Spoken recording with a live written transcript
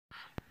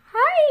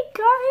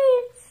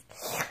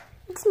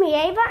me,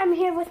 Ava. I'm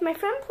here with my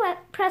friend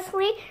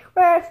Presley.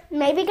 We're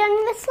maybe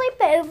going to sleep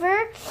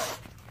over.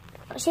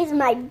 She's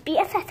my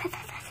BFF.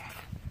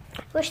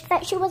 Wish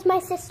that she was my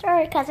sister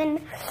or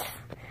cousin.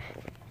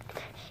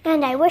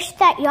 And I wish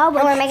that y'all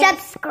would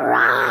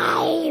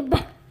subscribe.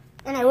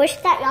 And I wish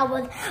that y'all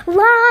would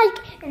like.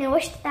 And I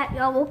wish that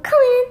y'all will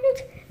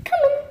comment.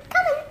 Comment.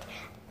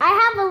 I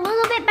have a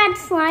little bit bad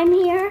slime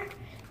here.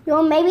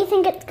 You'll maybe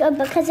think it's good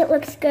because it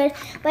looks good,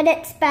 but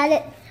it's bad.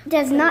 It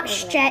does not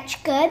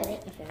stretch good.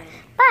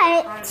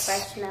 But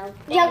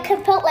y'all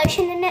could put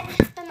lotion in it.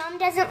 But Mom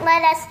doesn't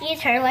let us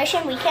use her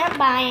lotion. We can't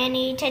buy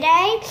any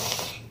today.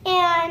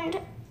 And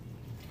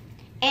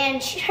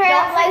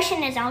her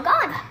lotion is all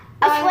gone.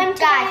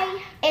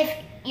 Guys, if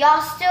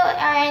y'all still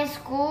are in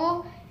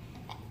school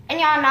and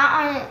y'all not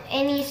on,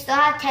 and you still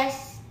have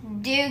tests,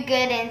 do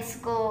good in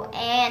school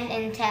and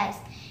in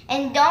tests.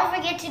 And don't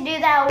forget to do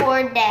that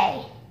award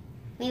day.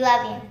 We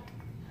love you.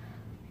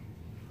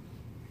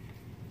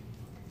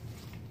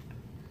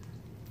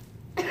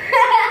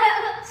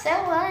 So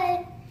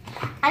what?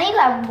 I need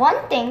like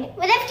one thing.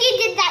 What if you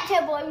did that to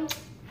a boy?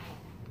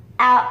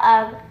 Out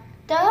of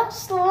the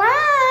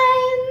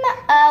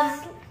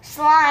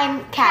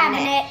slime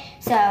cabinet.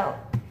 So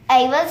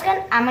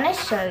I'm gonna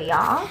show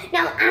y'all.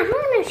 No, I'm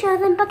gonna show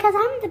them because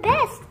I'm the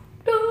best.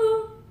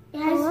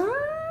 Yes.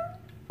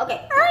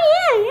 Okay. Oh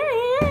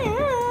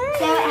yeah.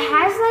 So it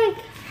has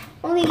like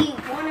only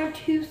 1 or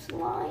 2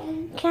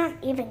 slimes. Can't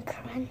even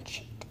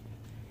crunch it.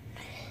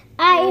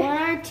 1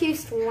 or 2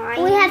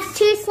 slimes. We have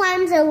 2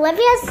 slimes.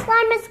 Olivia's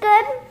slime is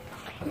good.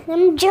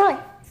 And Joy.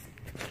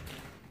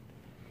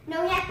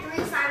 No, we have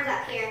 3 slimes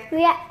up here.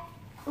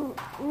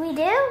 We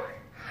do?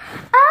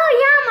 Oh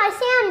yeah, my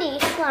sandy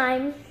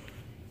slime.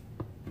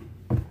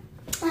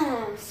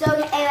 So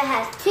Ava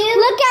has 2.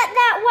 Look at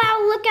that! Wow,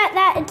 look at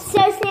that! It's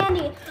so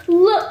sandy.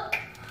 Look.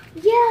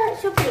 Yeah,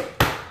 it's so pretty.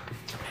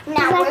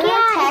 Now we're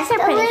gonna test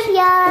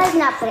Olivia's.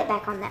 Now put it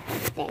back on that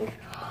thing.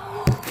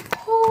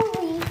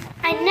 Holy!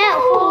 I know.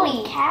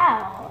 Holy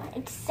cow!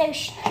 It's so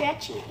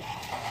stretchy.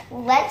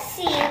 Let's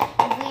see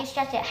if we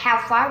stretch it how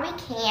far we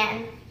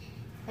can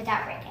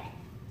without breaking it.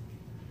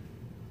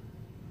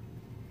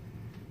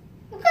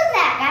 Look at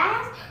that,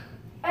 guys!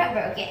 I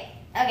broke it.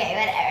 Okay,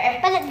 whatever.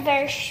 But it's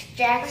very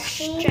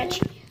stretchy.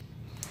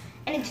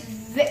 And it's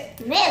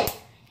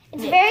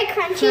very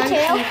crunchy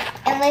too.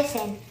 And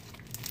listen.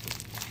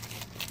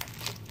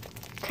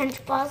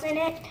 Crunch balls in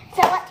it.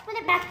 So let's put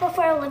it back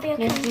before Olivia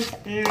comes.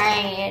 No.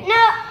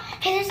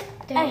 Hey, there's...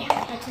 Oh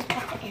yeah, let's just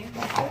put the air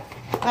bubble.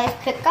 Let's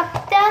pick up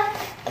the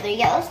other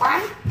yellow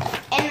slime.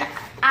 And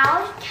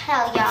I'll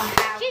tell y'all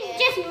how she's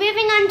just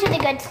moving on to the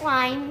good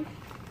slime.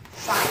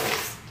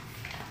 Slimes.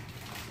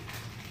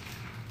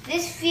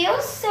 This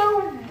feels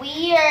so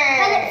weird.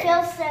 But it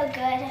feels so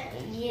good.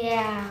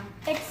 Yeah.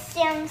 It's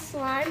sand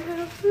slime.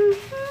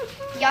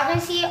 Y'all can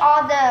see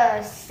all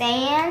the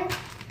sand.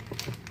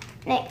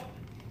 And it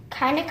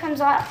kind of comes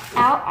out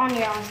on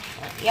your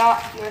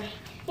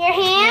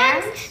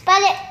hands.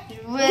 But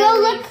it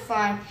will look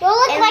fun. You'll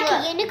look like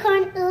a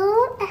unicorn.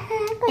 Ooh.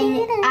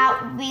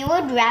 And we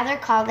would rather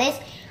call this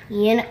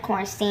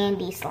unicorn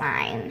sandy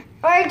slime.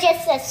 Or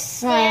just a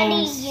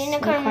sandy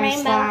unicorn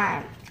rainbow.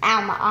 Slime.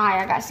 Ow, my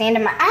eye. I got sand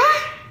in my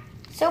eye.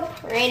 So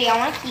pretty. I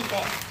want to keep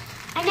it.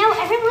 I know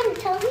everyone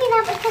tells me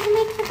that because it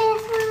makes the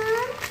best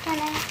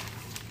one.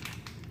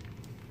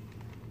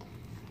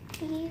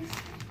 Please.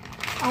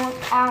 I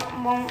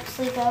won't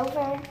sleep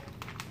over.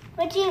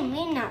 What do you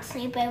mean not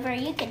sleep over?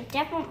 You could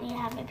definitely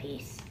have a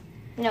piece.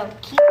 No,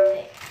 keep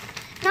it.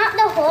 Not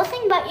the whole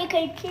thing, but you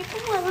could keep a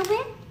little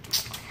bit.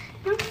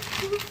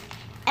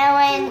 And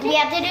when we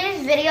have to do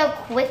this video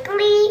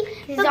quickly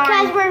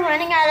because we're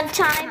running out of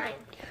time.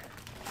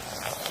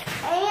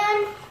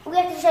 And we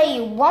have to show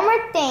you one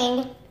more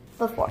thing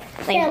before. So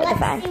let's see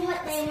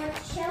what they want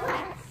to show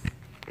us.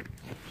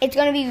 It's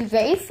going to be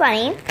very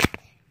funny.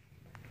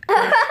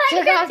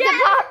 Took off the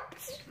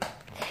pops.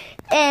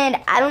 And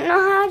I don't know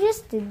how I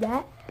just did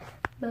that.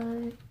 But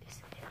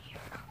it's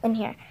in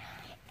here.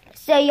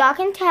 So y'all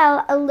can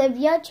tell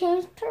Olivia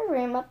changed her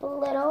room up a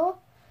little.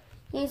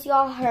 You see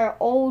all her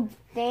old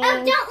things. Oh,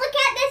 don't look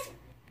at this.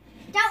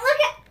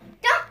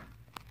 Don't.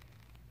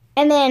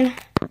 And then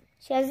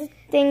she has this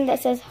thing that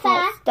says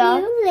hot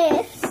stuff.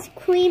 Fabulous,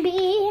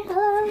 creepy,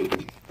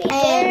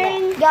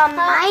 and y'all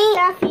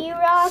might.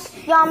 Fabulous.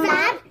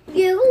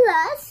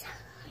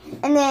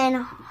 And then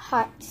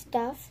hot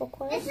stuff, of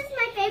course. This is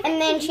my favorite.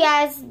 And then she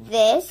has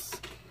this.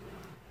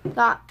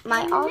 Got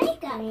my all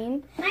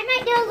cream. I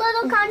might do a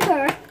little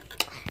contour.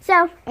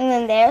 So, and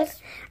then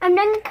there's. I'm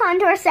doing a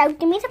contour, so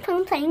give me the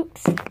phone,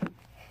 thanks.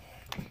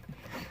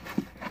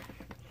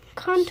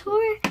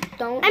 Contour?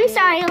 I'm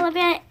sorry,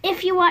 Olivia.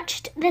 If you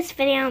watched this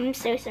video, I'm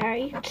so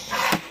sorry.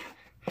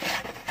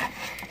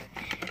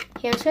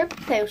 Here's her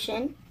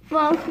potion.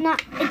 Well,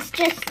 it's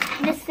just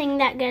this thing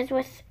that goes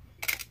with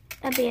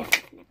a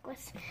BFF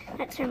necklace.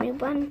 That's her new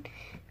one.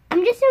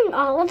 I'm just doing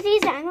all of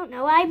these. I don't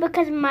know why,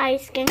 because my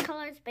skin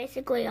color is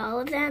basically all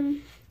of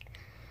them.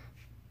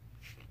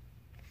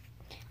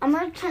 I'm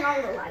gonna turn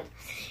on the lights.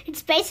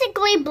 It's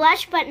basically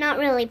blush, but not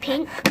really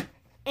pink.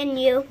 And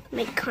you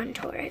make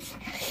contours.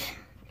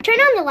 Turn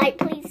on the light,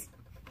 please.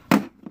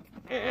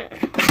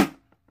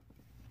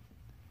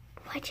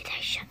 Why did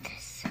I shut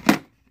this?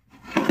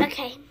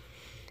 Okay.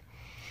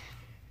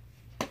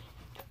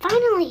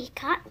 Finally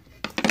got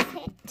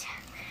it.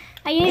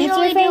 I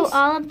usually do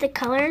all of the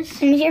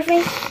colors. Let me see your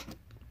face.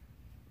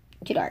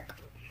 Too dark.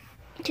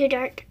 Too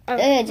dark.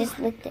 Oh. Just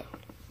licked it.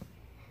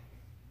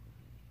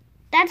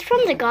 That's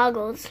from the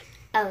goggles.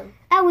 Oh.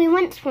 Oh, we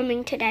went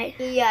swimming today.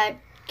 Yeah.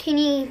 Can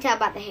you tell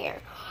about the hair?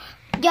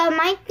 Y'all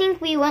might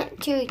think we went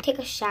to take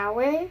a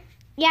shower.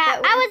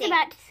 Yeah, I was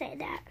about to say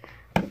that.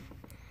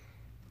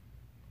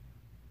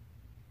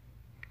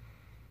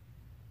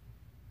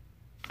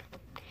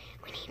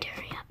 We need to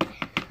hurry up.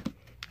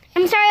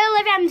 I'm sorry,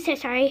 Olivia. I'm so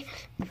sorry.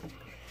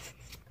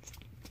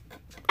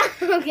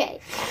 Okay.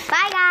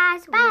 Bye,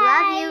 guys. Bye. We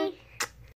love you.